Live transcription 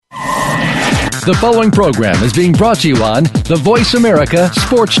The following program is being brought to you on the Voice America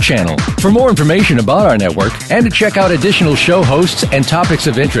Sports Channel. For more information about our network and to check out additional show hosts and topics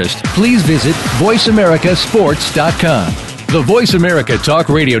of interest, please visit voiceamericasports.com. The Voice America Talk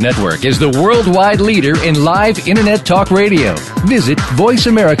Radio Network is the worldwide leader in live Internet talk radio. Visit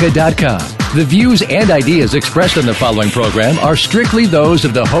voiceamerica.com. The views and ideas expressed on the following program are strictly those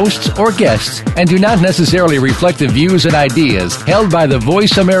of the hosts or guests and do not necessarily reflect the views and ideas held by the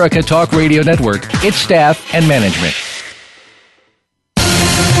Voice America Talk Radio Network, its staff, and management.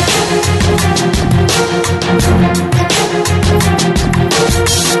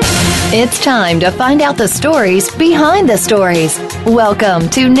 It's time to find out the stories behind the stories. Welcome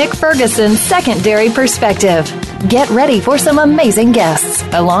to Nick Ferguson's Secondary Perspective. Get ready for some amazing guests,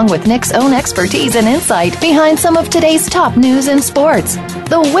 along with Nick's own expertise and insight behind some of today's top news in sports.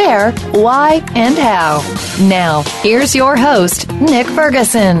 The where, why, and how. Now, here's your host, Nick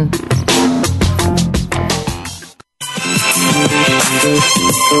Ferguson.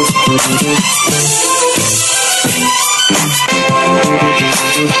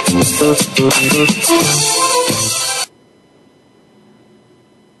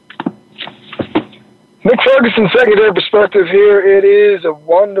 Nick Ferguson, Secondary Perspective here. It is a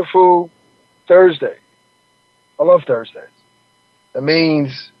wonderful Thursday. I love Thursdays. That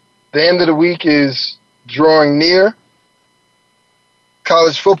means the end of the week is drawing near.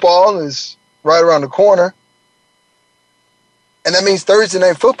 College football is right around the corner. And that means Thursday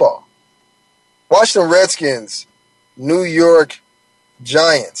night football. Washington Redskins, New York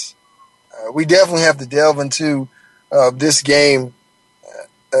Giants. We definitely have to delve into this game.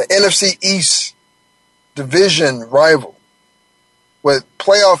 NFC East division rival with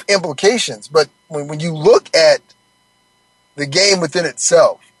playoff implications. But when you look at the game within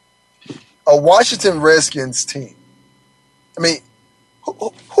itself, a Washington Redskins team, I mean,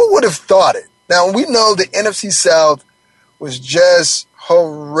 who would have thought it? Now, we know the NFC South was just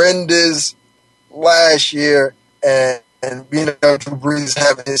horrendous last year, and you know, Drew Brees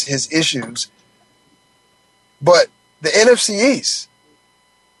having his issues. But the NFC East,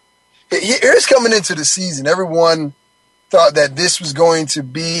 here's coming into the season. Everyone thought that this was going to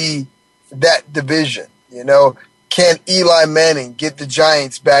be that division. You know, can Eli Manning get the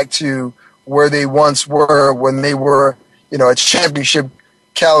Giants back to where they once were when they were, you know, a championship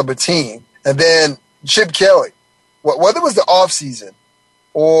caliber team? And then Chip Kelly, whether it was the offseason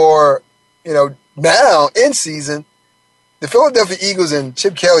or, you know, now in season, the Philadelphia Eagles and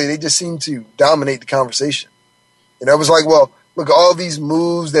Chip Kelly, they just seem to dominate the conversation. You know, it was like, well, look at all these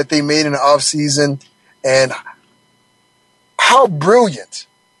moves that they made in the offseason and how brilliant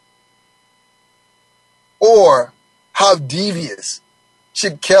or how devious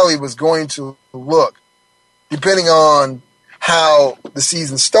Chip Kelly was going to look, depending on how the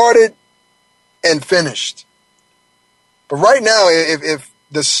season started and finished. But right now, if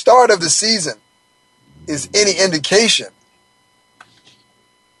the start of the season is any indication,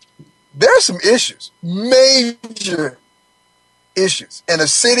 there are some issues, major issues. And a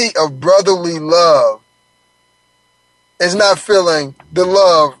city of brotherly love is not feeling the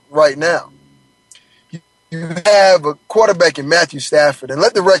love right now. You have a quarterback in Matthew Stafford, and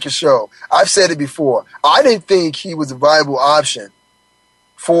let the record show, I've said it before, I didn't think he was a viable option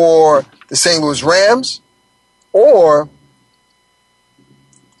for the St. Louis Rams or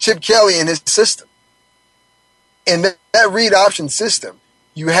Chip Kelly and his system. In that read option system,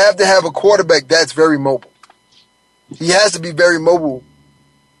 you have to have a quarterback that's very mobile. He has to be very mobile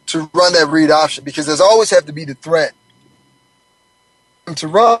to run that read option because there's always have to be the threat to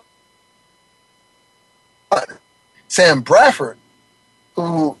run. Sam Bradford,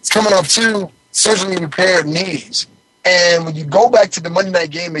 who is coming off 2 surgically repaired knees, and when you go back to the Monday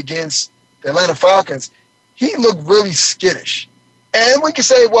night game against the Atlanta Falcons, he looked really skittish. And we can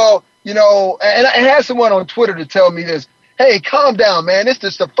say, well, you know, and I had someone on Twitter to tell me this, hey, calm down, man. This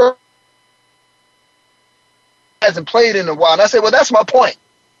is the first hasn't played in a while. And I said, well, that's my point.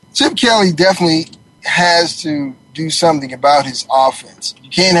 Chip Kelly definitely has to do something about his offense. You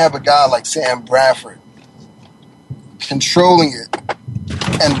can't have a guy like Sam Bradford controlling it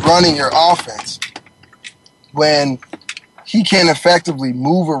and running your offense when he can't effectively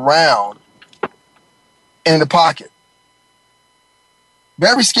move around in the pocket.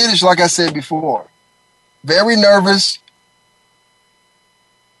 Very skittish, like I said before. Very nervous.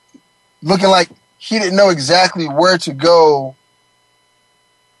 Looking like he didn't know exactly where to go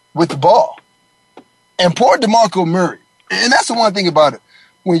with the ball. And poor DeMarco Murray. And that's the one thing about it.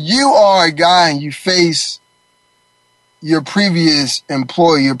 When you are a guy and you face your previous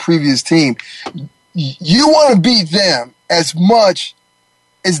employee, your previous team, you want to beat them as much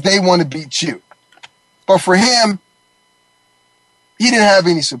as they want to beat you. But for him, he didn't have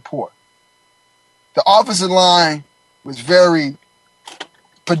any support. The offensive line was very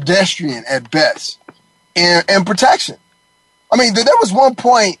pedestrian at best and protection. I mean, there was one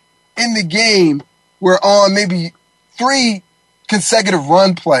point in the game where on maybe 3 consecutive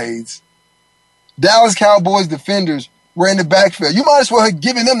run plays, Dallas Cowboys defenders were in the backfield. You might as well have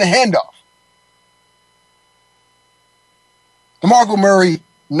given them the handoff. DeMarco Murray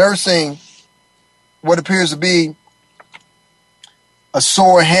nursing what appears to be a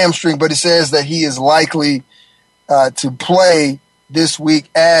sore hamstring, but it says that he is likely to play this week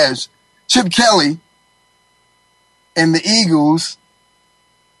as Chip Kelly and the Eagles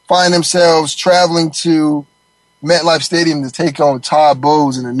find themselves traveling to MetLife Stadium to take on Todd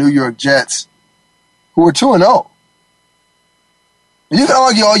Bowles and the New York Jets, who are 2-0. And you can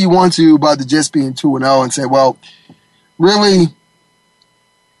argue all you want to about the Jets being 2-0 and say, well, really,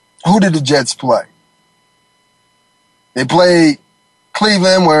 who did the Jets play? They played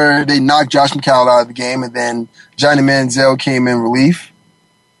Cleveland, where they knocked Josh McCown out of the game, and then Johnny Manziel came in relief.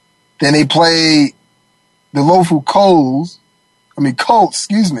 Then they played the local Colts,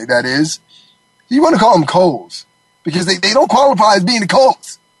 that is. You want to call them Colts because they don't qualify as being the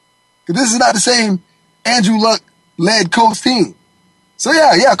Colts. Because this is not the same Andrew Luck-led Colts team. So,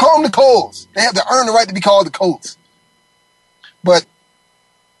 yeah, call them the Colts. They have to earn the right to be called the Colts. But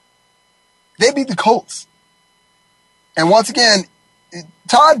they beat the Colts. And once again,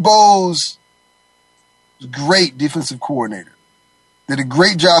 Todd Bowles was a great defensive coordinator. Did a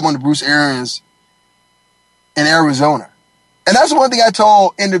great job on the Bruce Arians in Arizona. And that's one thing I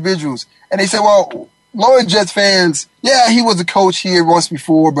told individuals. And they said, well, loyal Jets fans, yeah, he was a coach here once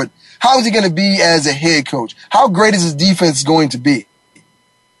before, but how is he going to be as a head coach? How great is his defense going to be?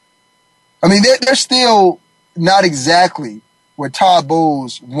 I mean, they're still not exactly where Todd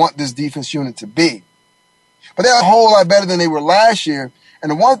Bowles want this defense unit to be. But they're a whole lot better than they were last year.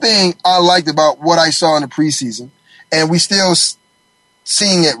 And the one thing I liked about what I saw in the preseason, and we still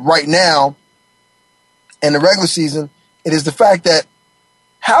seeing it right now in the regular season, it is the fact that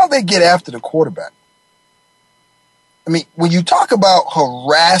how they get after the quarterback. I mean, when you talk about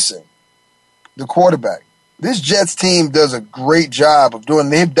harassing the quarterback, this Jets team does a great job of doing it.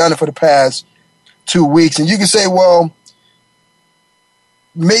 They've done it for the past 2 weeks. And you can say, well,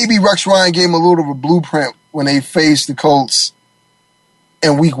 maybe Rex Ryan gave him a little of a blueprint when they faced the Colts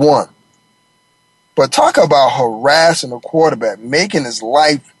in week 1. But talk about harassing a quarterback, making his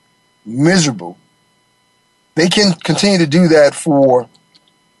life miserable. They can continue to do that for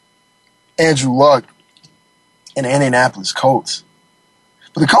Andrew Luck and the Indianapolis Colts.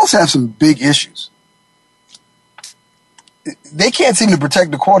 But the Colts have some big issues. They can't seem to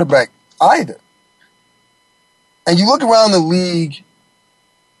protect the quarterback either. And you look around the league,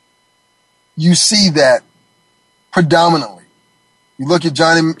 you see that predominantly. You look at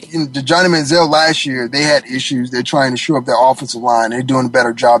Johnny Manziel last year, they had issues. They're trying to shore up their offensive line. They're doing a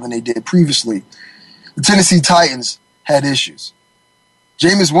better job than they did previously. The Tennessee Titans had issues.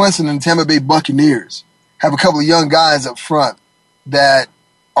 Jameis Winston and the Tampa Bay Buccaneers have a couple of young guys up front that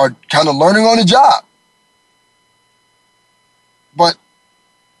are kind of learning on the job. But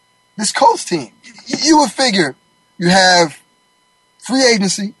this Colts team, you would figure you have free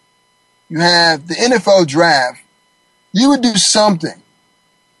agency, you have the NFL draft, you would do something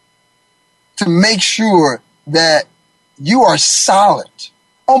to make sure that you are solid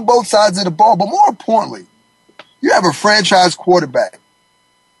on both sides of the ball. But more importantly, you have a franchise quarterback,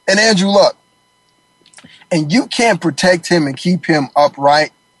 and Andrew Luck, and you can't protect him and keep him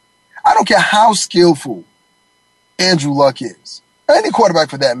upright. I don't care how skillful Andrew Luck is, or any quarterback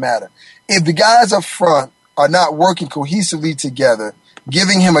for that matter. If the guys up front are not working cohesively together,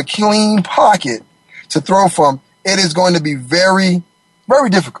 giving him a clean pocket to throw from, it is going to be very, very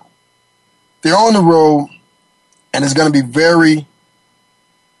difficult. They're on the road, and it's going to be very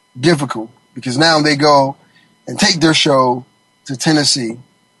difficult because now they go and take their show to Tennessee,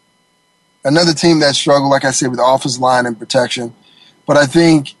 another team that struggled, like I said, with the offensive line and protection. But I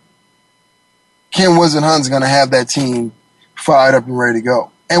think Ken Whisenhunt's going to have that team fired up and ready to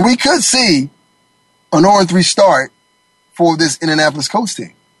go. And we could see an 0-3 start for this Indianapolis Colts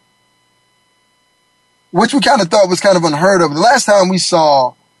team, which we kind of thought was kind of unheard of. The last time we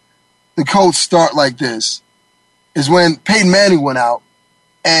saw the Colts start like this is when Peyton Manning went out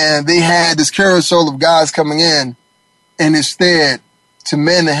and they had this carousel of guys coming in instead to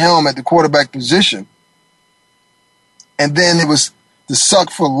man the helm at the quarterback position. And then it was the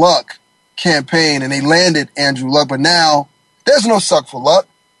suck for luck campaign, and they landed Andrew Luck. But now there's no suck for luck.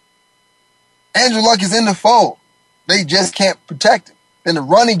 Andrew Luck is in the fold. They just can't protect him. Then the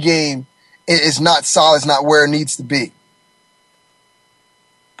running game is not solid, it's not where it needs to be.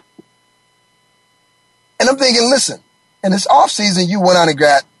 And I'm thinking, listen, in this offseason, you went out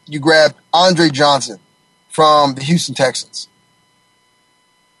and grabbed Andre Johnson from the Houston Texans.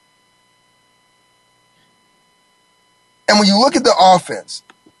 And when you look at the offense,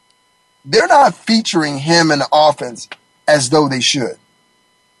 they're not featuring him in the offense as though they should.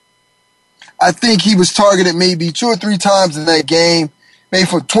 I think he was targeted maybe 2 or 3 times in that game, maybe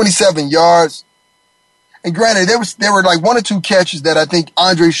for 27 yards. And granted, there were like 1 or 2 catches that I think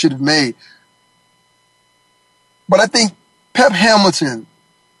Andre should have made. But I think Pep Hamilton,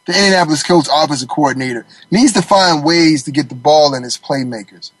 the Indianapolis Colts offensive coordinator, needs to find ways to get the ball in his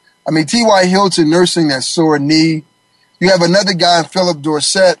playmakers. I mean, T.Y. Hilton nursing that sore knee. You have another guy, Philip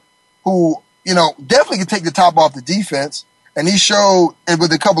Dorsett, who, definitely can take the top off the defense. And he showed, and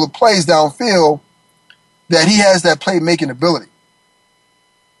with a couple of plays downfield, that he has that playmaking ability.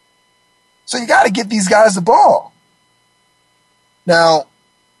 So you got to get these guys the ball. Now,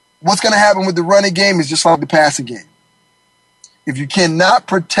 what's going to happen with the running game is just like the passing game. If you cannot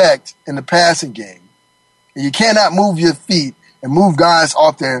protect in the passing game, and you cannot move your feet and move guys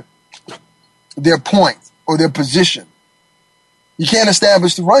off their point or their position, you can't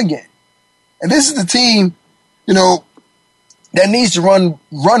establish the run game. And this is the team, that needs to run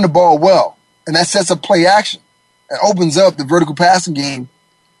the ball well. And that sets up play action. It opens up the vertical passing game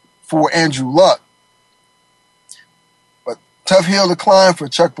for Andrew Luck. But tough hill to climb for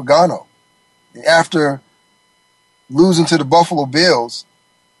Chuck Pagano. After losing to the Buffalo Bills,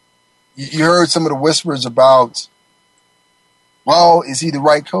 you heard some of the whispers about, well, is he the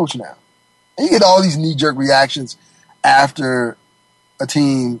right coach now? And you get all these knee-jerk reactions after a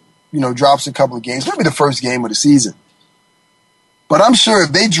team, drops a couple of games, maybe the first game of the season. But I'm sure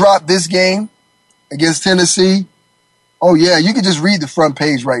if they drop this game against Tennessee, oh yeah, you can just read the front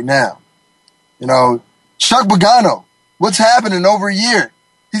page right now. Chuck Pagano, what's happening over a year?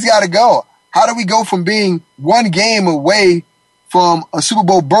 He's got to go. How do we go from being 1 game away from a Super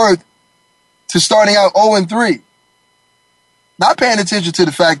Bowl berth to starting out 0-3? Not paying attention to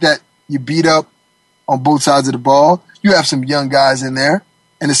the fact that you beat up on both sides of the ball. You have some young guys in there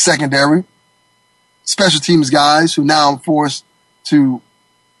in the secondary, special teams guys who now are forced to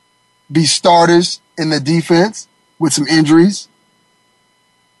be starters in the defense with some injuries.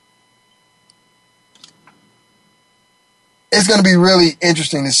 It's going to be really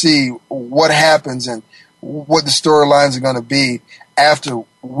interesting to see what happens and what the storylines are going to be after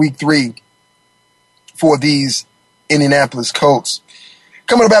week 3 for these Indianapolis Colts.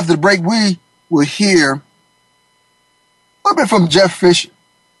 Coming up after the break, we will hear a little bit from Jeff Fisher.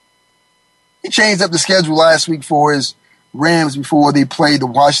 He changed up the schedule last week for his Rams before they played the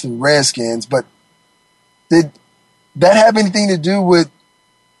Washington Redskins, but did that have anything to do with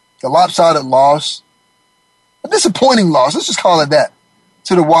the lopsided loss? A disappointing loss, let's just call it that,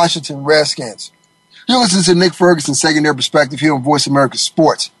 to the Washington Redskins. You're listening to Nick Ferguson, Secondary Perspective here on Voice America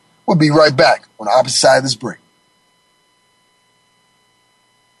Sports. We'll be right back on the opposite side of this break.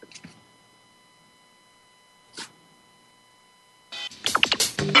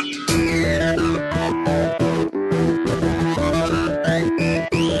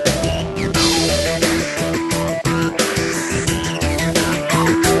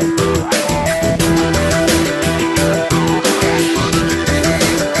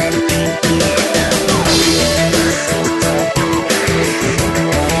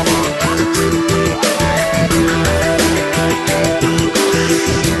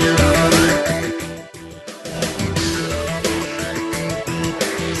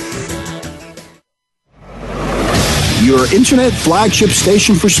 Your internet flagship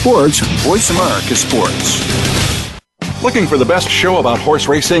station for sports, Voice America Sports. Looking for the best show about horse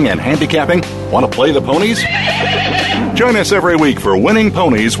racing and handicapping? Want to play the ponies? Join us every week for Winning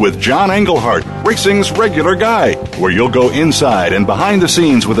Ponies with John Englehart, racing's regular guy, where you'll go inside and behind the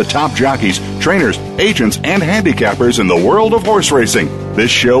scenes with the top jockeys, trainers, agents, and handicappers in the world of horse racing.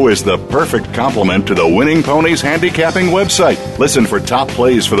 This show is the perfect complement to the Winning Ponies handicapping website. Listen for top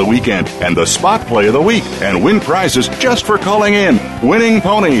plays for the weekend and the spot play of the week, and win prizes just for calling in. Winning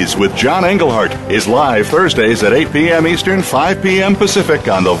Ponies with John Englehart is live Thursdays at 8 p.m. Eastern, 5 p.m. Pacific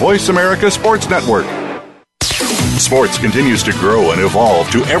on the Voice America Sports Network. Sports continues to grow and evolve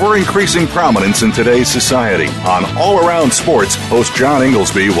to ever-increasing prominence in today's society. On All Around Sports, host John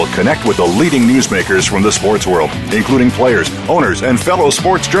Inglesby will connect with the leading newsmakers from the sports world, including players, owners, and fellow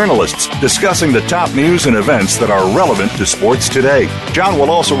sports journalists, discussing the top news and events that are relevant to sports today. John will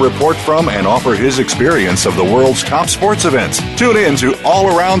also report from and offer his experience of the world's top sports events. Tune in to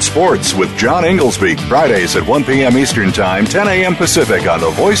All Around Sports with John Inglesby, Fridays at 1 p.m. Eastern Time, 10 a.m. Pacific on the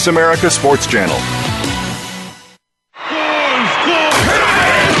Voice America Sports Channel.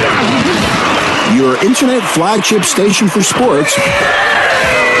 Your internet flagship station for sports.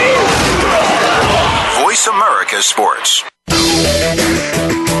 Voice America Sports.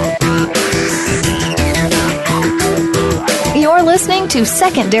 You're listening to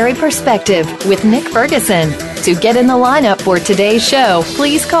Secondary Perspective with Nick Ferguson. To get in the lineup for today's show,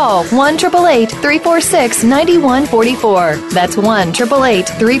 please call 1-888-346-9144. That's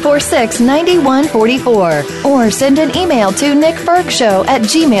 1-888-346-9144. Or send an email to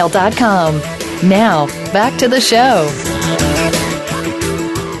nickfergshow@gmail.com. Now, back to the show.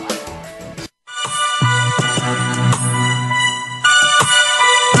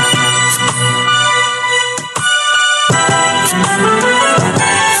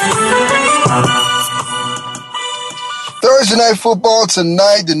 Thursday Night Football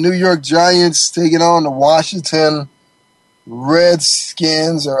tonight, the New York Giants taking on the Washington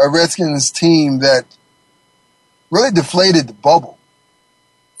Redskins, or a Redskins team that really deflated the bubble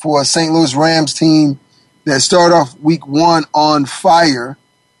for a St. Louis Rams team that started off week one on fire,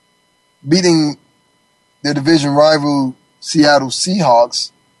 beating their division rival Seattle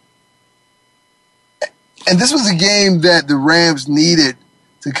Seahawks. And this was a game that the Rams needed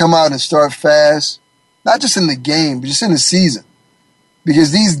to come out and start fast. Not just in the game, but just in the season. Because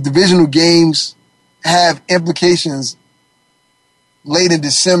these divisional games have implications late in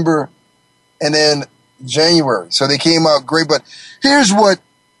December and then January. So they came out great. But here's what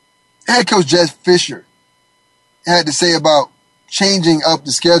head coach Jeff Fisher had to say about changing up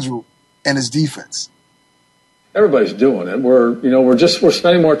the schedule and his defense. Everybody's doing it. We're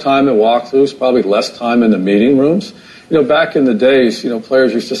spending more time in walkthroughs, probably less time in the meeting rooms. Back in the days,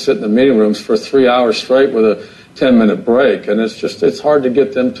 players used to sit in the meeting rooms for 3 hours straight with a 10-minute break, and it's hard to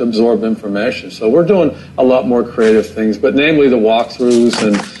get them to absorb information. So we're doing a lot more creative things, but namely the walkthroughs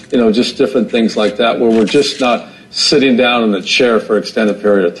and, just different things like that, where we're just not sitting down in the chair for an extended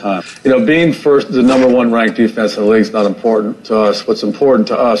period of time. Being first, the number one ranked defense in the league is not important to us. What's important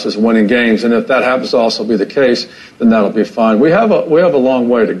to us is winning games, and if that happens to also be the case, then that'll be fine. We have a long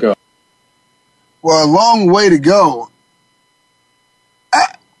way to go. Well, a long way to go.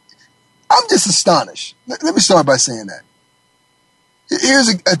 I'm just astonished. Let me start by saying that. Here's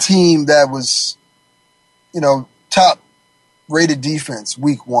a team that was, top-rated defense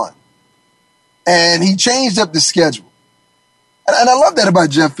week one. And he changed up the schedule. And I love that about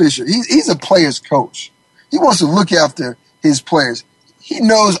Jeff Fisher. He's a player's coach. He wants to look after his players. He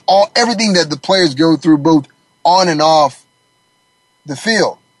knows everything that the players go through, both on and off the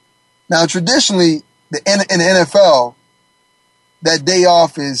field. Now, traditionally, in the NFL, that day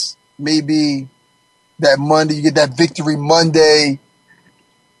off is maybe that Monday. You get that victory Monday,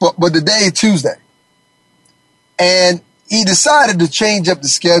 but the day is Tuesday. And he decided to change up the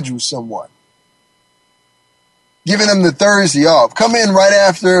schedule somewhat, giving them the Thursday off. Come in right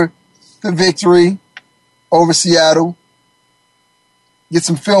after the victory over Seattle, get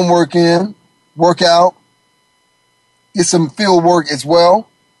some film work in, work out, get some field work as well,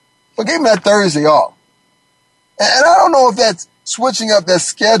 but gave him that Thursday off. And I don't know if that's switching up that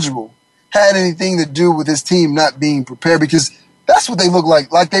schedule had anything to do with his team not being prepared, because that's what they look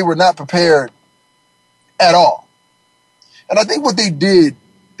like they were not prepared at all. And I think what they did,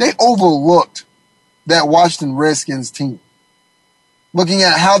 they overlooked that Washington Redskins team, looking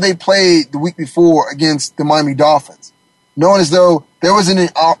at how they played the week before against the Miami Dolphins, knowing as though there wasn't an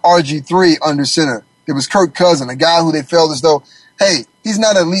RG3 under center. There was Kirk Cousins, a guy who they felt as though, hey, he's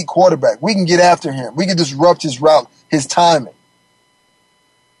not an elite quarterback. We can get after him. We can disrupt his route, his timing.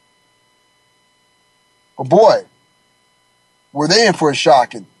 But boy, were they in for a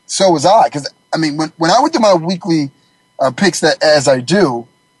shock, and so was I. Because, when I went through my weekly picks that as I do,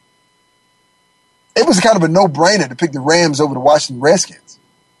 it was kind of a no-brainer to pick the Rams over the Washington Redskins.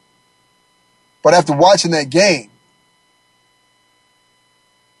 But after watching that game,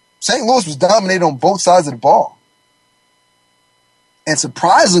 St. Louis was dominated on both sides of the ball. And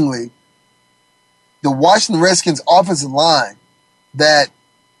surprisingly, the Washington Redskins offensive line that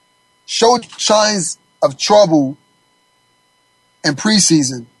showed signs of trouble in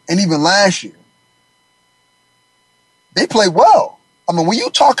preseason and even last year, they played well. When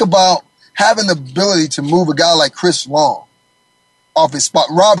you talk about having the ability to move a guy like Chris Long off his spot,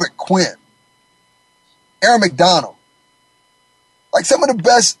 Robert Quinn, Aaron McDonald, like some of the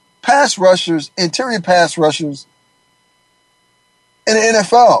best pass rushers, interior pass rushers in the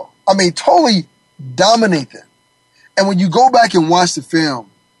NFL. I mean, totally dominate them. And when you go back and watch the film,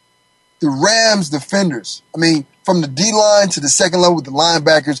 the Rams defenders, I mean, from the D-line to the second level with the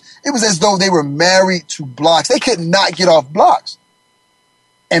linebackers, it was as though they were married to blocks. They could not get off blocks.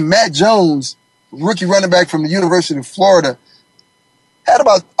 And Matt Jones, rookie running back from the University of Florida, had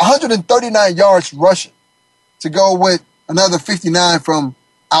about 139 yards rushing to go with another 59 from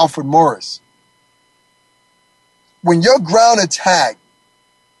Alfred Morris. When your ground attack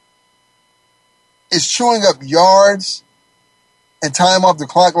is chewing up yards and time off the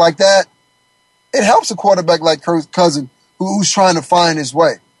clock like that, it helps a quarterback like Kirk Cousins who's trying to find his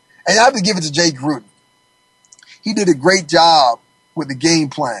way. And I have to give it to Jay Gruden. He did a great job with the game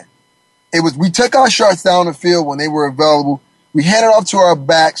plan. We took our shots down the field when they were available. We handed off to our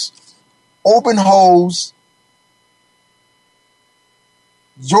backs, open holes.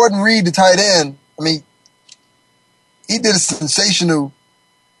 Jordan Reed, the tight end, I mean, he did a sensational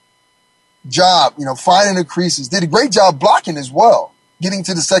job, finding the creases. Did a great job blocking as well, getting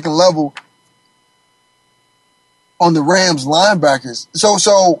to the second level on the Rams linebackers.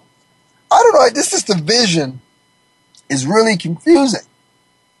 So I don't know. This division is really confusing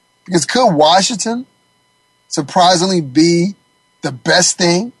because could Washington surprisingly be the best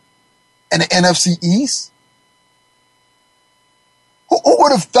thing in the NFC East? Who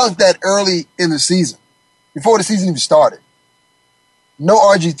would have thunk that early in the season, before the season even started? No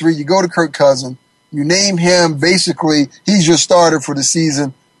RG3, you go to Kirk Cousins, you name him, basically, he's your starter for the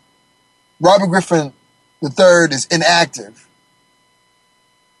season. Robert Griffin III is inactive.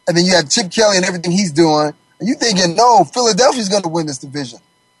 And then you have Chip Kelly and everything he's doing, and you're thinking, no, Philadelphia's going to win this division.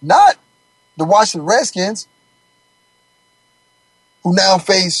 Not the Washington Redskins, who now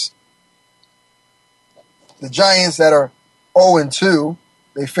face the Giants that are 0-2.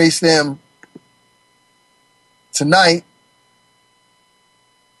 They face them tonight.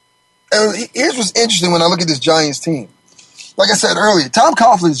 And here's what's interesting when I look at this Giants team. Like I said earlier, Tom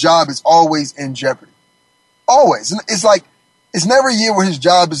Coughlin's job is always in jeopardy. Always. It's like, it's never a year where his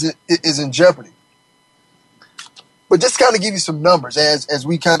job is in jeopardy. But just kind of give you some numbers as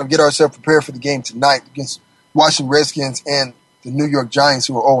we kind of get ourselves prepared for the game tonight against Washington Redskins and the New York Giants,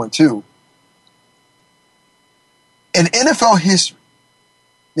 who are 0-2. In NFL history,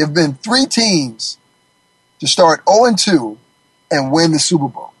 there have been 3 teams to start 0-2 and win the Super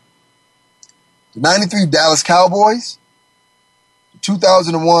Bowl. The 93 Dallas Cowboys, the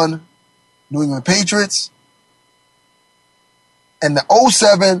 2001 New England Patriots, and the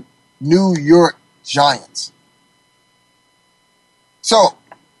 2007 New York Giants. So,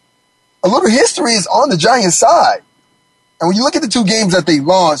 a little history is on the Giants' side. And when you look at the 2 games that they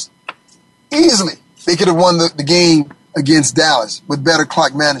lost, easily they could have won the game against Dallas with better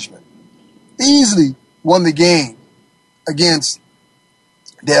clock management. Easily won the game against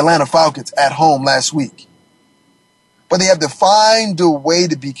the Atlanta Falcons at home last week. But they have to find a way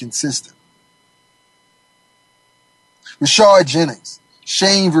to be consistent. Rashard Jennings,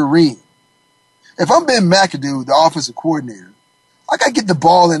 Shane Vereen. If I'm Ben McAdoo, the offensive coordinator, I got to get the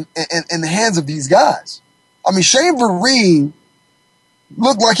ball in the hands of these guys. I mean, Shane Vereen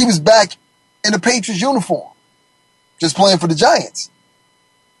looked like he was back in the Patriots uniform, just playing for the Giants.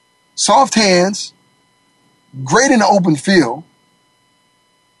 Soft hands, great in the open field,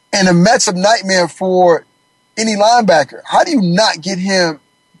 and a matchup nightmare for any linebacker. How do you not get him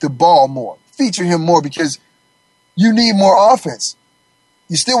the ball more, feature him more, because you need more offense?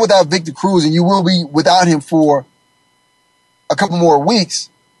 You're still without Victor Cruz, and you will be without him for a couple more weeks.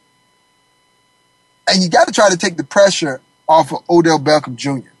 And you got to try to take the pressure off of Odell Beckham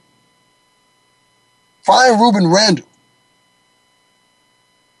Jr. Find Ruben Randall.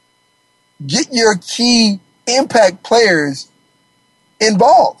 Get your key impact players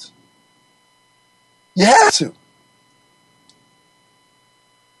involved. You have to.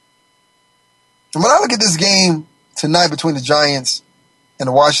 And when I look at this game tonight between the Giants and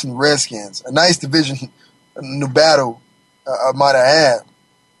the Washington Redskins, a nice division, a new battle I might have had,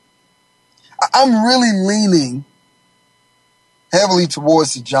 I'm really leaning heavily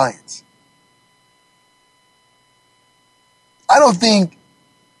towards the Giants. I don't think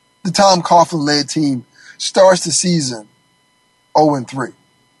the Tom Coughlin-led team starts the season 0-3.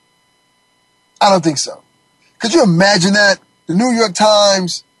 I don't think so. Could you imagine that? The New York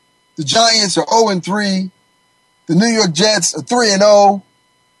Times, the Giants are 0-3. The New York Jets are 3-0.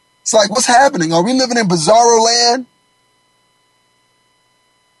 It's like, what's happening? Are we living in bizarro land?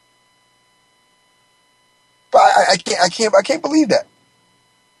 I can't believe that.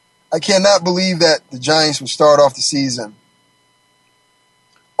 I cannot believe that the Giants would start off the season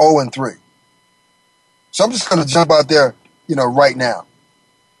 0-3. So I'm just going to jump out there, right now.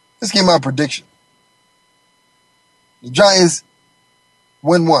 Let's give my prediction. The Giants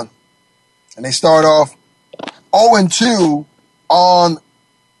win 1, and they start off 0-2 on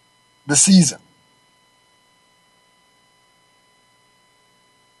the season.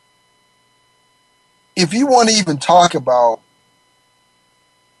 If you want to even talk about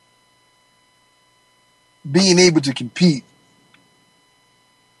being able to compete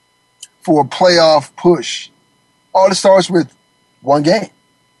for a playoff push, all it starts with one game.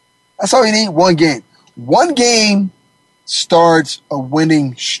 That's all you need, one game. One game starts a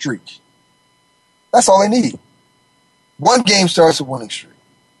winning streak. That's all they need. One game starts a winning streak.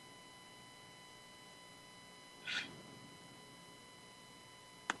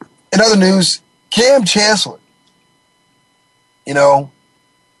 In other news, Cam Chancellor,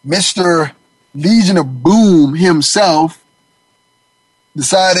 Mr. Legion of Boom himself,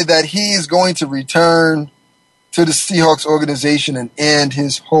 decided that he is going to return to the Seahawks organization and end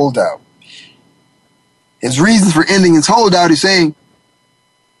his holdout. His reasons for ending his holdout is saying,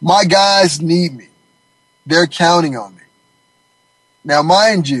 my guys need me. They're counting on me. Now,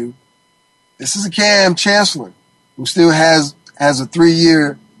 mind you, this is a Cam Chancellor who still has a 3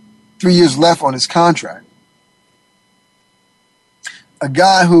 years left on his contract. A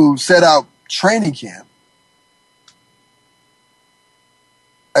guy who set out training camp.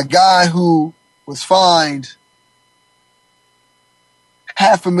 A guy who was fined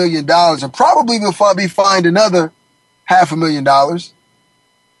 $500,000 and probably will be fined another $500,000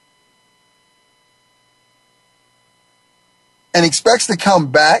 and expects to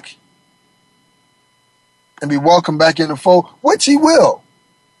come back and be welcomed back in the fold, which he will,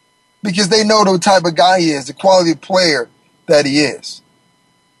 because they know the type of guy he is, the quality of player that he is.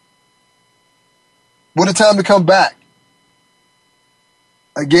 What a time to come back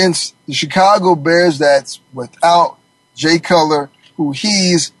against the Chicago Bears that's without Jay Cutler, who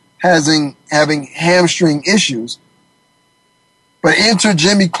he's having hamstring issues. But enter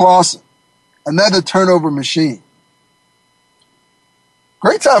Jimmy Clausen, another turnover machine.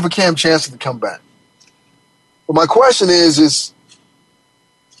 Great time for Cam Chancellor to come back. But my question is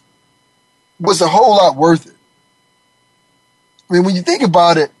was the whole lot worth it? I mean, when you think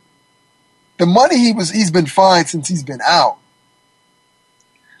about it, the money he's been fined since he's been out.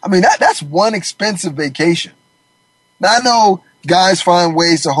 I mean, that's one expensive vacation. Now, I know guys find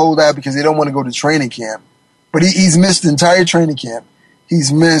ways to hold out because they don't want to go to training camp, but he's missed the entire training camp.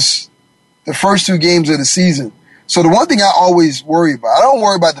 He's missed the first 2 games of the season. So the one thing I always worry about, I don't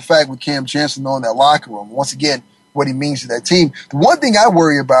worry about the fact with Cam Chancellor knowing that locker room, once again, what he means to that team. The one thing I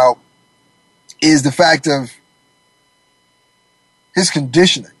worry about is the fact of his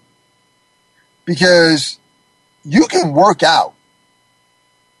conditioning. Because you can work out,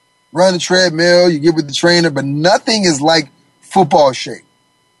 run the treadmill, you get with the trainer, but nothing is like football shape.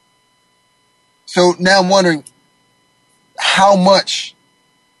 So now I'm wondering, how much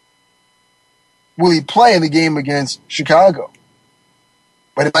will he play in the game against Chicago?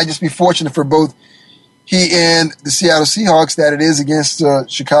 But it might just be fortunate for both he and the Seattle Seahawks that it is against the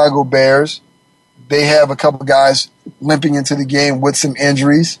Chicago Bears. They have a couple guys limping into the game with some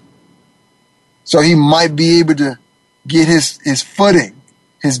injuries. So he might be able to get his footing,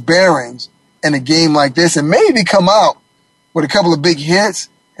 his bearings in a game like this and maybe come out with a couple of big hits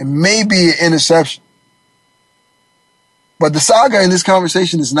and maybe an interception. But the saga in this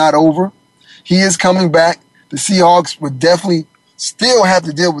conversation is not over. He is coming back. The Seahawks would definitely still have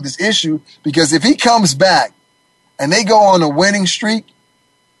to deal with this issue because if he comes back and they go on a winning streak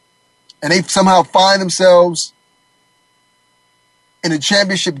and they somehow find themselves in a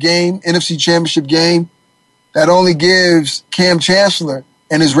championship game, NFC championship game, that only gives Cam Chancellor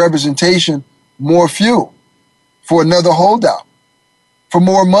and his representation more fuel for another holdout, for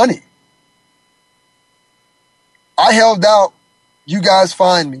more money. I held out. You guys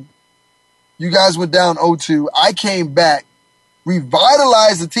fined me. You guys went down 0-2. I came back,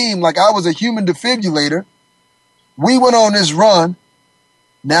 revitalized the team like I was a human defibrillator. We went on this run.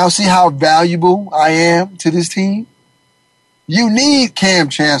 Now see how valuable I am to this team? You need Cam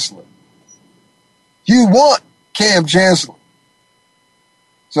Chancellor. You want Cam Chancellor.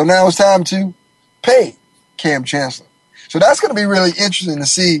 So now it's time to pay Cam Chancellor. So that's going to be really interesting to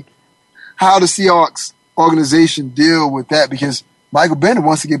see how the Seahawks organization deal with that because Michael Bennett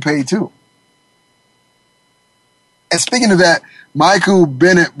wants to get paid too. And speaking of that, Michael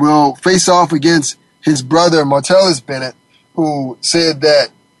Bennett will face off against his brother, Martellus Bennett, who said that,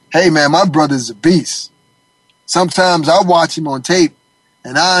 hey man, my brother's a beast. sometimes I watch him on tape,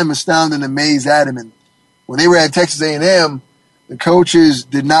 and I'm astounded and amazed at him. And when they were at Texas A&M, the coaches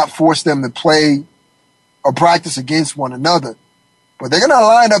did not force them to play or practice against one another. But they're going to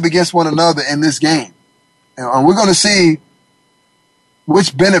line up against one another in this game. And we're going to see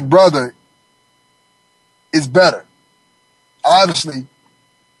which Bennett brother is better. Obviously,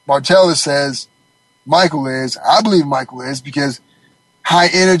 Martellus says Michael is. I believe Michael is because high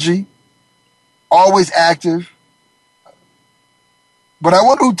energy, always active. But I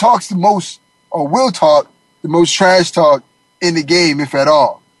wonder who talks the most or will talk the most trash talk in the game, if at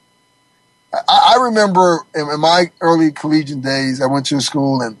all. I remember in my early collegiate days, I went to a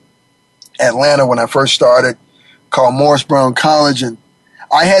school in Atlanta when I first started called Morris Brown College, and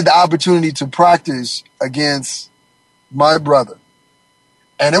I had the opportunity to practice against my brother.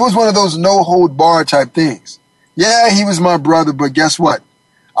 And it was one of those no-hold-bar type things. Yeah, he was my brother, but guess what?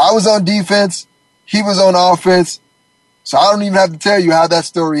 I was on defense, he was on offense, so I don't even have to tell you how that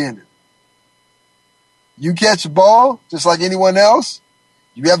story ended. You catch the ball, just like anyone else,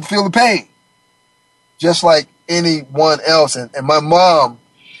 you have to feel the pain, just like anyone else. And my mom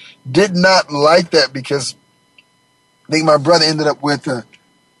did not like that because I think my brother ended up with a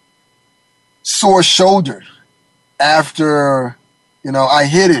sore shoulder after, I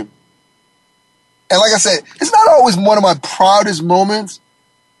hit him. And like I said, it's not always one of my proudest moments,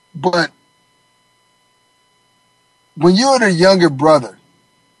 but when you're the younger brother,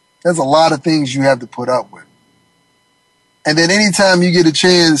 there's a lot of things you have to put up with. And then anytime you get a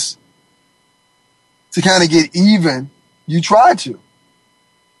chance to kind of get even, you try to.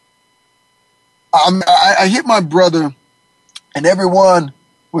 I hit my brother, and everyone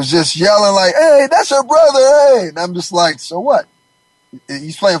was just yelling like, "Hey, that's your brother, hey!" And I'm just like, so what?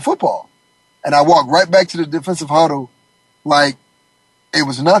 He's playing football. And I walked right back to the defensive huddle like it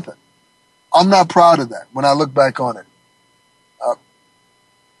was nothing. I'm not proud of that when I look back on it.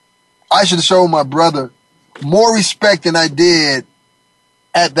 I should have shown my brother more respect than I did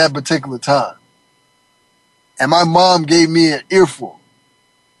at that particular time. And my mom gave me an earful.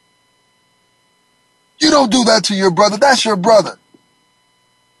 You don't do that to your brother. That's your brother.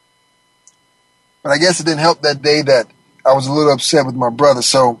 But I guess it didn't help that day that I was a little upset with my brother.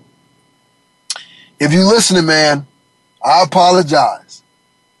 So if you're listening, man, I apologize.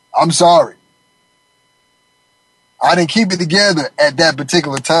 I'm sorry. I didn't keep it together at that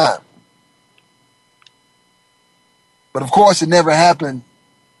particular time. But of course, it never happened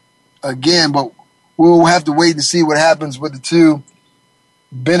again. But we'll have to wait and see what happens with the two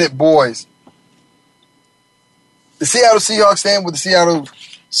Bennett boys. The Seattle Seahawks stand with the Seattle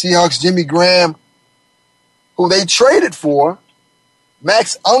Seahawks, Jimmy Graham, who they traded for,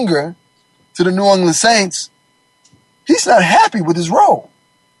 Max Unger, to the New Orleans Saints. He's not happy with his role.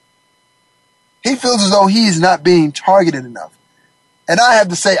 He feels as though he is not being targeted enough. And I have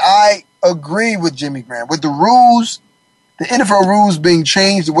to say, I agree with Jimmy Graham. With the rules, the NFL rules being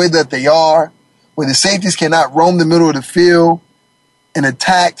changed the way that they are, where the safeties cannot roam the middle of the field and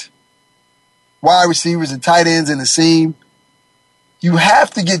attack wide receivers and tight ends in the seam, you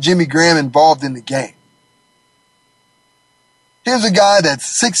have to get Jimmy Graham involved in the game. Here's a guy that's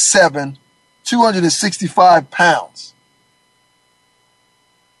 6'7", 265 pounds.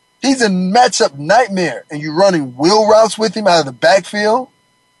 He's a matchup nightmare, and you're running wheel routes with him out of the backfield?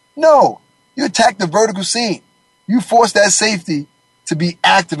 No, you attack the vertical seam. You force that safety to be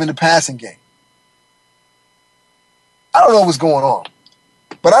active in the passing game. I don't know what's going on,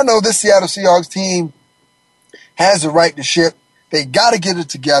 but I know this Seattle Seahawks team has the right to ship. They got to get it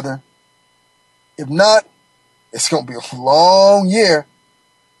together. If not, it's going to be a long year.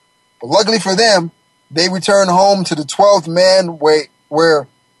 But luckily for them, they return home to the 12th man where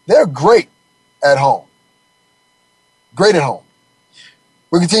they're great at home. Great at home.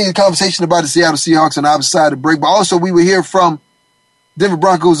 We'll continue the conversation about the Seattle Seahawks on the opposite side of the break. But also we will hear from Denver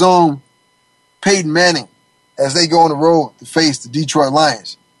Broncos' own Peyton Manning as they go on the road to face the Detroit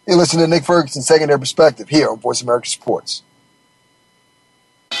Lions. You're listening to Nick Ferguson, Secondary Perspective, here on Voice America Sports.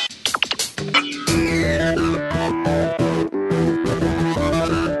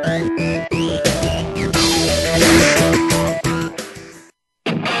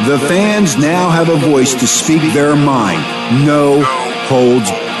 The fans now have a voice to speak their mind. No holds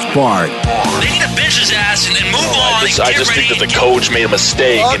barred. They need to bench his ass and move on. I just think that the coach made a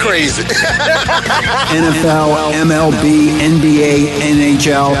mistake. All crazy. NFL, MLB, NBA,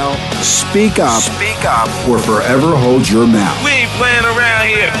 NHL. Speak up. Speak up. Or forever hold your mouth. We ain't playing around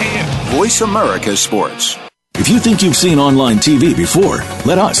here. Voice America Sports. If you think you've seen online TV before,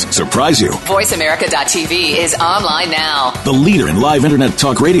 let us surprise you. VoiceAmerica.tv is online now. The leader in live Internet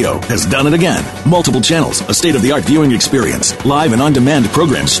talk radio has done it again. Multiple channels, a state-of-the-art viewing experience, live and on-demand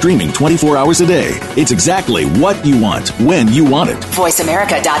programs streaming 24 hours a day. It's exactly what you want, when you want it.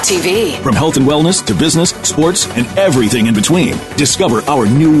 VoiceAmerica.tv. From health and wellness to business, sports, and everything in between. Discover our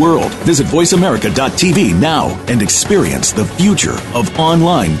new world. Visit VoiceAmerica.tv now and experience the future of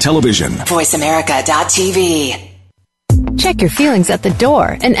online television. VoiceAmerica.tv. Check your feelings at the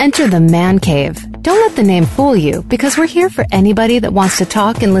door and enter the Man Cave. Don't let the name fool you, because we're here for anybody that wants to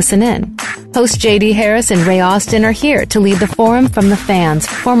talk and listen in. Hosts J.D. Harris and Ray Austin are here to lead the forum from the fans,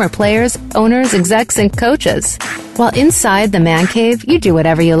 former players, owners, execs, and coaches. While inside the Man Cave, you do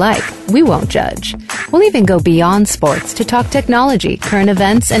whatever you like. We won't judge. We'll even go beyond sports to talk technology, current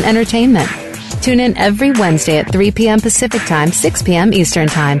events, and entertainment. Tune in every Wednesday at 3 p.m. Pacific Time, 6 p.m. Eastern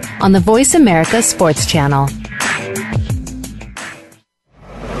Time on the Voice America Sports Channel.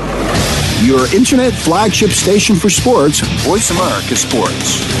 Your internet flagship station for sports, Voice America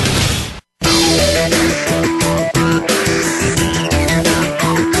Sports.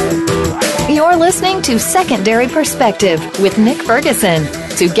 You're listening to Secondary Perspective with Nick Ferguson.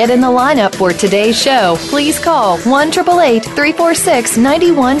 To get in the lineup for today's show, please call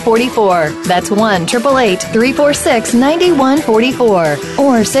 1-888-346-9144. That's 1-888-346-9144.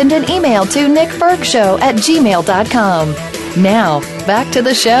 Or send an email to nickfergshow@gmail.com. Now, back to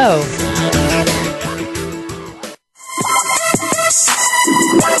the show.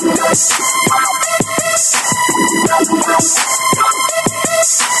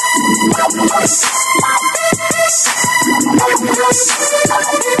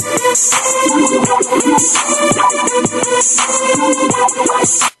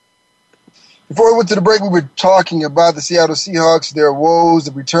 Before we went to the break, we were talking about the Seattle Seahawks, their woes,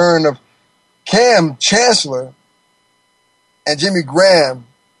 the return of Cam Chancellor, and Jimmy Graham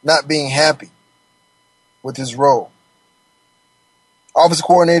not being happy with his role. Offensive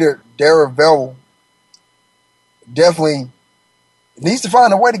coordinator Darrell definitely needs to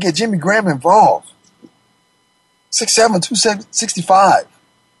find a way to get Jimmy Graham involved. 6'7", 265. I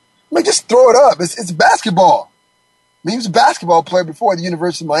mean, just throw it up. It's basketball. I mean, he was a basketball player before at the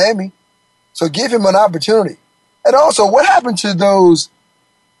University of Miami, so give him an opportunity. And also, what happened to those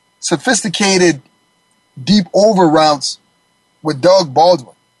sophisticated deep over routes with Doug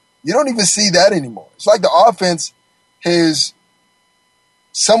Baldwin? You don't even see that anymore. It's like the offense has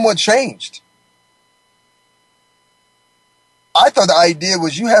somewhat changed. I thought the idea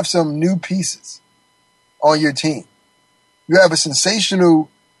was you have some new pieces on your team. You have a sensational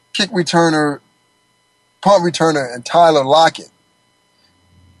kick returner, punt returner, and Tyler Lockett.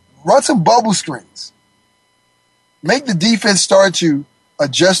 Run some bubble screens. Make the defense start to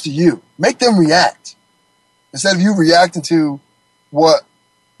adjust to you. Make them react instead of you reacting to what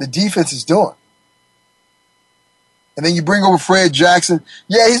the defense is doing. And then you bring over Fred Jackson.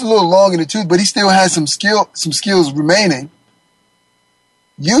 Yeah, he's a little long in the tooth, but he still has some skills remaining.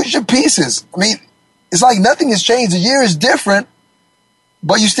 Use your pieces. I mean, it's like nothing has changed. The year is different,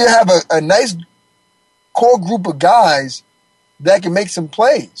 but you still have a nice core group of guys that can make some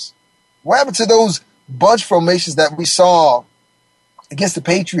plays. What happened to those bunch formations that we saw against the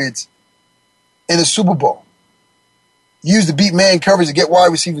Patriots in the Super Bowl? Use the beat man coverage to get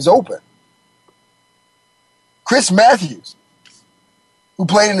wide receivers open. Chris Matthews, who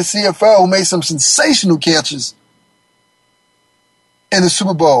played in the CFL, who made some sensational catches in the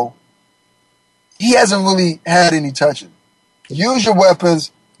Super Bowl, he hasn't really had any touching. Use your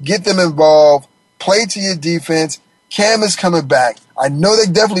weapons, get them involved, play to your defense. Cam is coming back. I know they're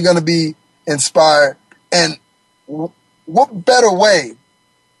definitely going to be inspired. And what better way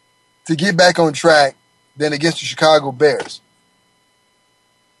to get back on track than against the Chicago Bears?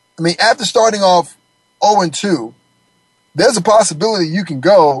 I mean, after starting off 0-2, there's a possibility you can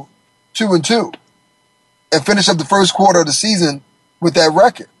go 2-2 and finish up the first quarter of the season with that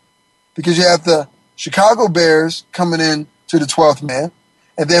record, because you have the Chicago Bears coming in to the 12th man,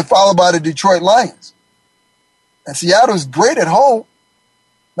 and then followed by the Detroit Lions. And Seattle is great at home,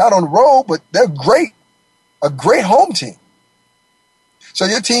 not on the road, but they're great, a great home team. So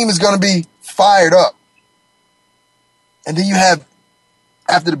your team is going to be fired up. And then you have,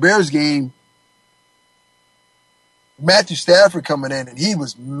 after the Bears game, Matthew Stafford coming in, and he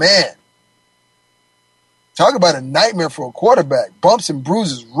was, man, talk about a nightmare for a quarterback. Bumps and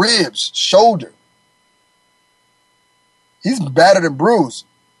bruises, ribs, shoulder. He's battered and bruised.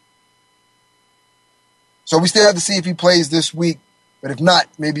 So we still have to see if he plays this week. But if not,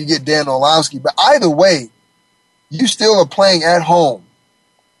 maybe you get Dan Orlovsky. But either way, you still are playing at home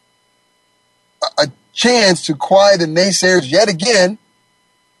chance to quiet the naysayers yet again,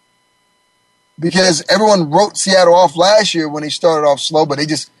 because everyone wrote Seattle off last year when they started off slow, but they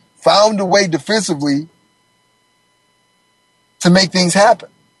just found a way defensively to make things happen.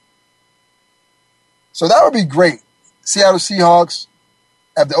 So that would be great. Seattle Seahawks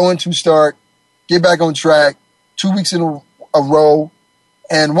have the 0-2 start, get back on track, 2 weeks in a row.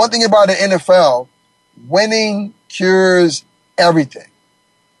 And one thing about the NFL, winning cures everything.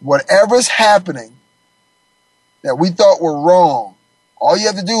 Whatever's happening that we thought were wrong, all you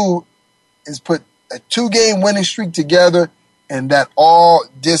have to do is put a 2-game winning streak together and that all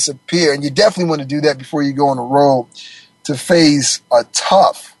disappear. And you definitely want to do that before you go on the road to face a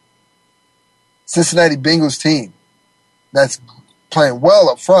tough Cincinnati Bengals team that's playing well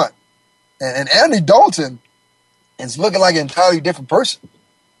up front. And Andy Dalton is looking like an entirely different person.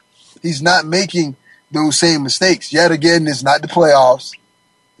 He's not making those same mistakes. Yet again, it's not the playoffs.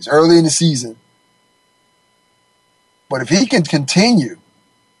 It's early in the season. But if he can continue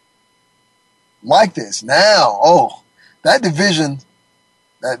like this now, that division,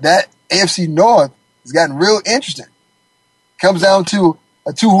 that AFC North has gotten real interesting. Comes down to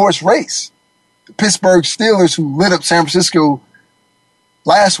a 2-horse race. The Pittsburgh Steelers, who lit up San Francisco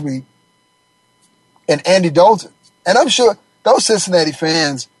last week, and Andy Dalton. And I'm sure those Cincinnati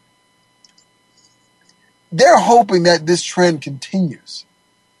fans, they're hoping that this trend continues.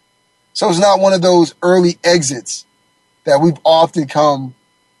 So it's not one of those early exits that we've often come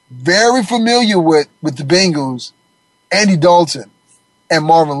very familiar with the Bengals, Andy Dalton, and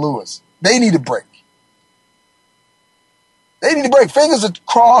Marvin Lewis. They need a break. They need a break. Fingers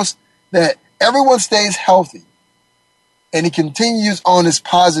crossed that everyone stays healthy and he continues on his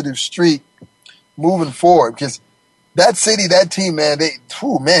positive streak moving forward, because that city, that team, man,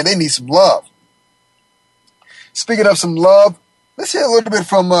 they need some love. Speaking of some love, let's hear a little bit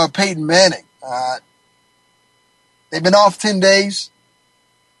from Peyton Manning. They've been off 10 days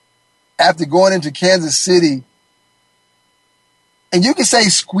after going into Kansas City. And you can say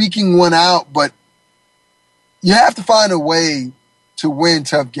squeaking one out, but you have to find a way to win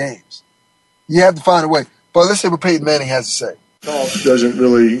tough games. You have to find a way. But let's hear what Peyton Manning has to say. Golf doesn't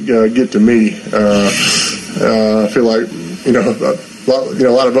really get to me. I feel like, a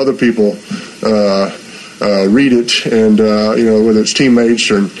lot of other people read it, and, whether it's teammates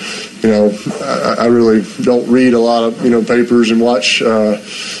or, I really don't read a lot of, papers and watch a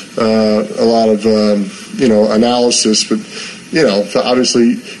lot of, analysis. But,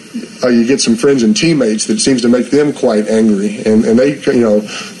 obviously you get some friends and teammates that seems to make them quite angry, and they,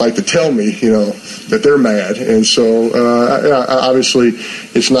 like to tell me, that they're mad. And so, obviously,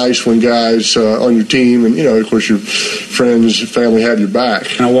 it's nice when guys on your team and, of course, your friends, family have your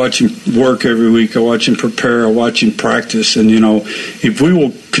back. I watch him work every week. I watch him prepare. I watch him practice. And, if we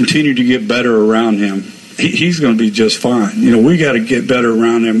will continue to get better around him, he's going to be just fine. We got to get better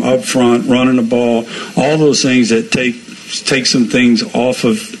around him up front, running the ball, all those things that take some things off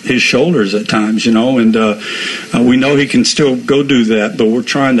of his shoulders at times, and we know he can still go do that, but we're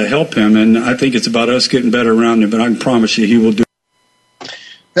trying to help him, and I think it's about us getting better around him, but I can promise you he will do.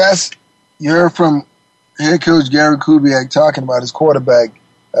 You heard from head coach Gary Kubiak talking about his quarterback,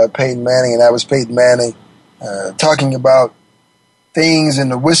 Peyton Manning, and that was Peyton Manning talking about things and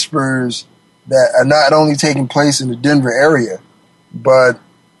the whispers that are not only taking place in the Denver area, but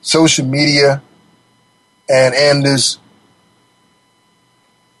social media and this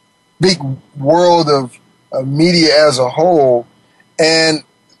big world of media as a whole. And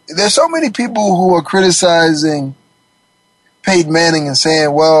there's so many people who are criticizing Peyton Manning and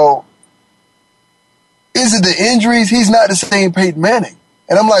saying, well, is it the injuries? He's not the same Peyton Manning.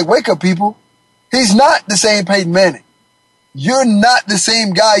 And I'm like, wake up, people. He's not the same Peyton Manning. You're not the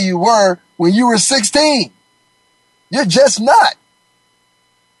same guy you were when you were 16. You're just not.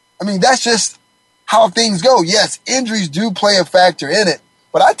 I mean, that's just how things go. Yes, injuries do play a factor in it.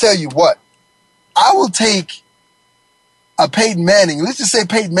 But I tell you what, I will take a Peyton Manning. Let's just say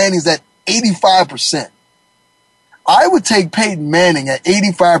Peyton Manning's at 85%. I would take Peyton Manning at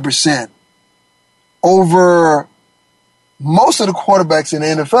 85% over most of the quarterbacks in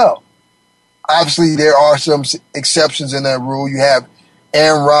the NFL. Obviously, there are some exceptions in that rule. You have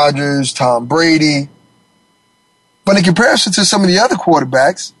Aaron Rodgers, Tom Brady. But in comparison to some of the other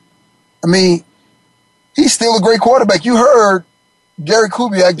quarterbacks, I mean, he's still a great quarterback. You heard Gary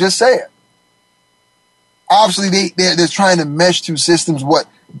Kubiak just say it. Obviously, they're trying to mesh two systems, what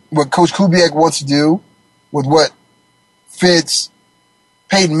Coach Kubiak wants to do with what fits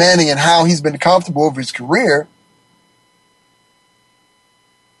Peyton Manning and how he's been comfortable over his career.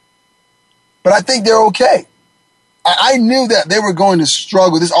 But I think they're okay. I knew that they were going to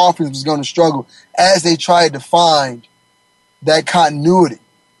struggle. This offense was going to struggle as they tried to find that continuity,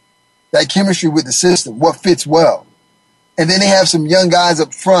 that chemistry with the system, what fits well. And then they have some young guys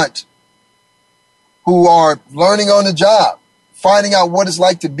up front who are learning on the job, finding out what it's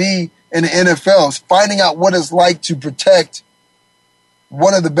like to be in the NFL, finding out what it's like to protect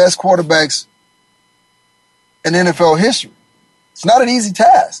one of the best quarterbacks in NFL history. It's not an easy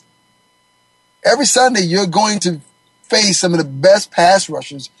task. Every Sunday, you're going to face some of the best pass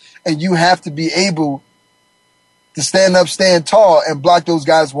rushers, and you have to be able to stand up, stand tall, and block those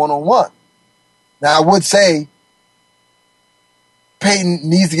guys one-on-one. Now, I would say Peyton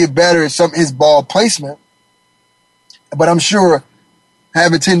needs to get better at some of his ball placement, but I'm sure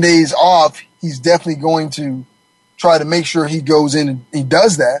having 10 days off, he's definitely going to try to make sure he goes in and he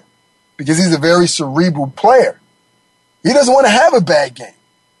does that because he's a very cerebral player. He doesn't want to have a bad game.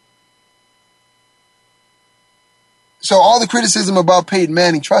 So all the criticism about Peyton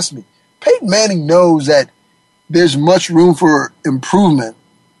Manning, trust me, Peyton Manning knows that there's much room for improvement,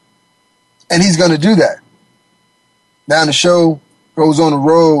 and he's going to do that. Now the show goes on the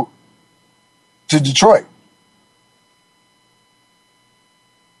road to Detroit.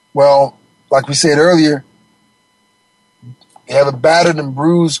 Well, like we said earlier, you have a battered and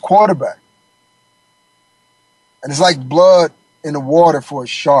bruised quarterback. And it's like blood in the water for a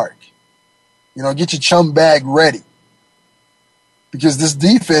shark. You know, get your chum bag ready. Because this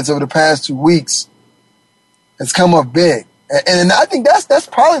defense over the past 2 weeks has come up big. And I think that's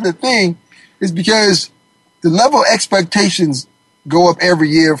probably the thing, is because the level of expectations go up every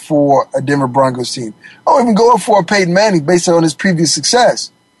year for a Denver Broncos team. I don't even go up for a Peyton Manning based on his previous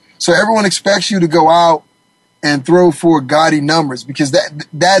success. So everyone expects you to go out and throw for gaudy numbers because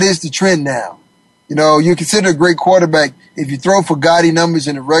that is the trend now. You know, you're considered a great quarterback if you throw for gaudy numbers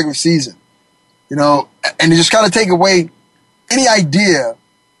in the regular season. You know, and you just kind of take away any idea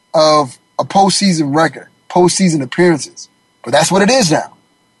of a postseason record, postseason appearances. But that's what it is now.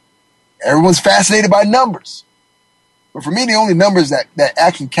 Everyone's fascinated by numbers. But for me, the only numbers that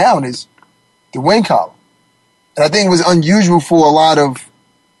actually count is the win column. And I think it was unusual for a lot of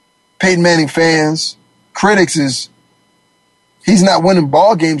Peyton Manning fans, critics, is he's not winning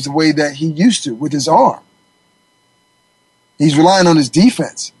ball games the way that he used to with his arm. He's relying on his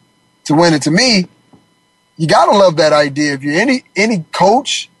defense to win. And to me, you got to love that idea if you're any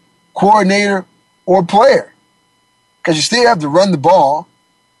coach, coordinator, or player. Because you still have to run the ball,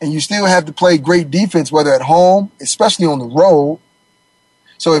 and you still have to play great defense, whether at home, especially on the road.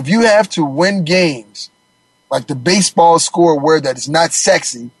 So if you have to win games like the baseball score where that is not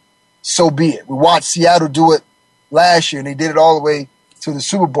sexy, so be it. We watched Seattle do it last year, and they did it all the way to the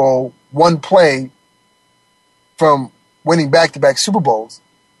Super Bowl, one play from winning back-to-back Super Bowls.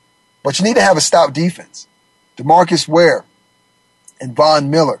 But you need to have a stout defense. DeMarcus Ware and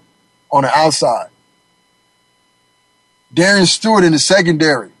Von Miller on the outside. Darian Stewart in the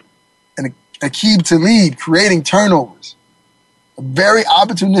secondary, and Aqib Talib creating turnovers. A very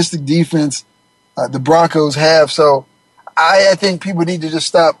opportunistic defense the Broncos have. So I think people need to just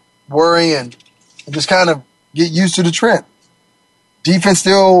stop worrying and just kind of get used to the trend. Defense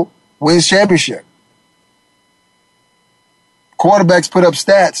still wins championship. Quarterbacks put up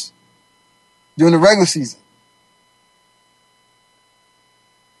stats during the regular season.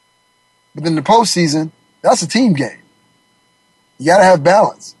 But in the postseason, that's a team game. You got to have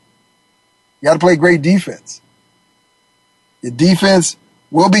balance. You got to play great defense. Your defense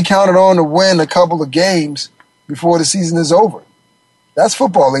will be counted on to win a couple of games before the season is over. That's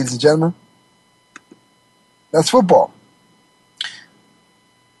football, ladies and gentlemen. That's football.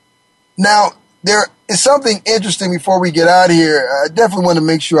 Now, there is something interesting before we get out of here. I definitely want to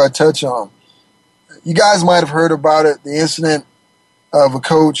make sure I touch on. You guys might have heard about it, the incident of a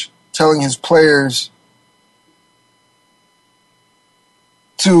coach telling his players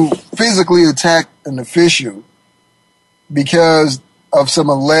to physically attack an official because of some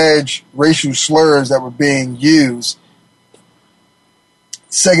alleged racial slurs that were being used.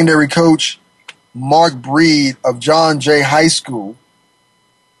 Secondary coach Mark Breed of John Jay High School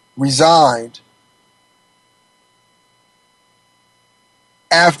resigned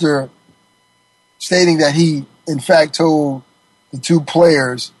after stating that he, in fact, told the two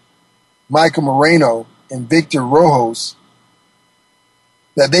players, Michael Moreno and Victor Rojos,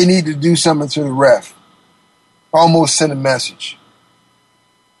 that they need to do something to the ref. Almost sent a message.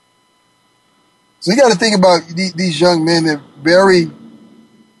 So you got to think about these young men. They're very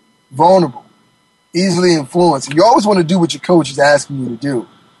vulnerable, easily influenced. You always want to do what your coach is asking you to do.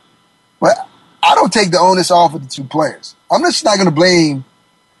 But I don't take the onus off of the two players. I'm just not going to blame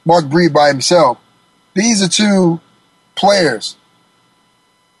Mark Breed by himself. These are two players,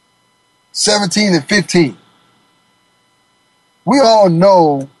 17 and 15. We all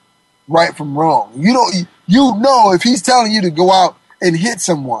know right from wrong. You know if he's telling you to go out and hit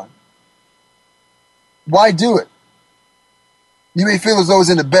someone, why do it? You may feel as though it's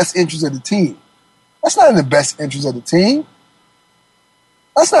in the best interest of the team. That's not in the best interest of the team.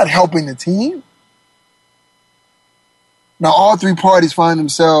 That's not helping the team. Now, all three parties find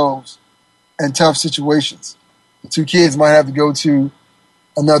themselves in tough situations. The two kids might have to go to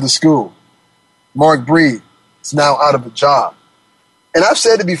another school. Mark Breed is now out of a job. And I've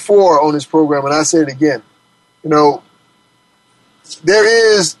said it before on this program, and I say it again. You know,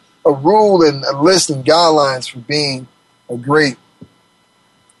 there is a rule and a list and guidelines for being a great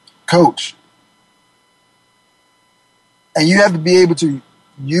coach. And you have to be able to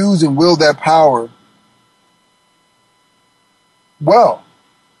use and wield that power well.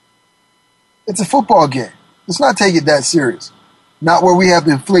 It's a football game. Let's not take it that serious. Not where we have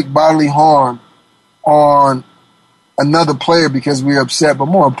to inflict bodily harm on another player because we're upset, but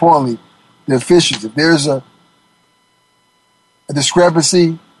more importantly, the officials. If there's a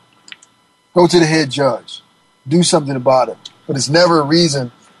discrepancy, go to the head judge. Do something about it. But it's never a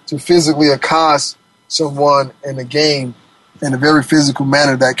reason to physically accost someone in a game in a very physical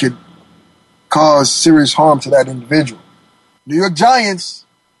manner that could cause serious harm to that individual. New York Giants,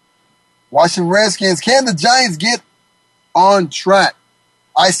 Washington Redskins. Can the Giants get on track?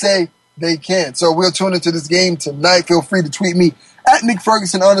 I say they can. So we'll tune into this game tonight. Feel free to tweet me at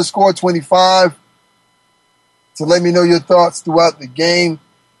NickFerguson_25 to let me know your thoughts throughout the game.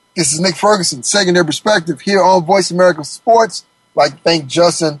 This is Nick Ferguson, Secondary Perspective here on Voice America Sports. I'd like to thank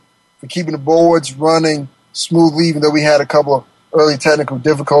Justin for keeping the boards running smoothly, even though we had a couple of early technical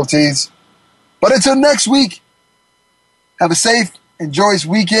difficulties. But until next week, have a safe and joyous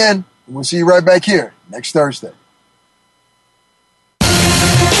weekend, and we'll see you right back here next Thursday.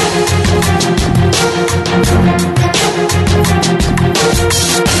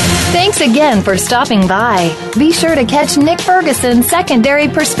 Thanks again for stopping by. Be sure to catch Nick Ferguson's Secondary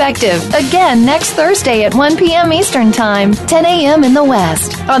Perspective again next Thursday at 1 p.m. Eastern Time, 10 a.m. in the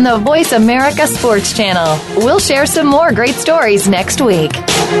West on the Voice America Sports Channel. We'll share some more great stories next week.